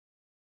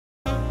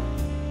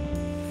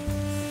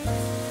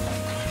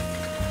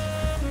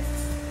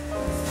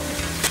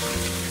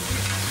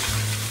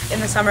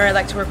the summer, I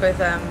like to work with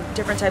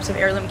different types of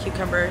heirloom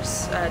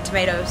cucumbers,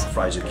 tomatoes.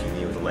 Fried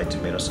zucchini with a light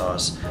tomato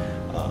sauce,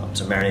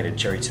 some marinated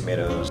cherry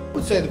tomatoes. I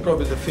would say that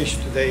probably the fish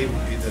today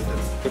would be the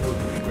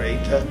would be great.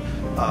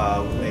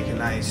 We'll make a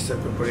nice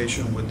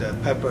preparation with the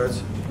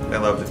peppers. I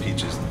love the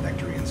peaches, the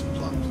nectarines, and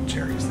plums, and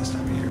cherries this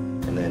time of year.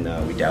 And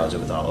then we douse it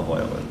with olive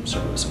oil and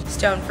serve it with some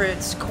Stone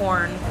fruits,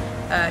 corn,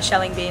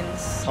 shelling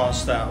beans.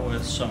 Toss that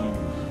with some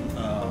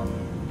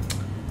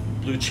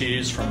blue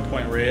cheese from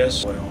Point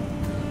Reyes,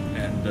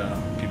 and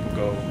people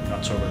go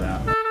nuts over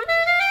that.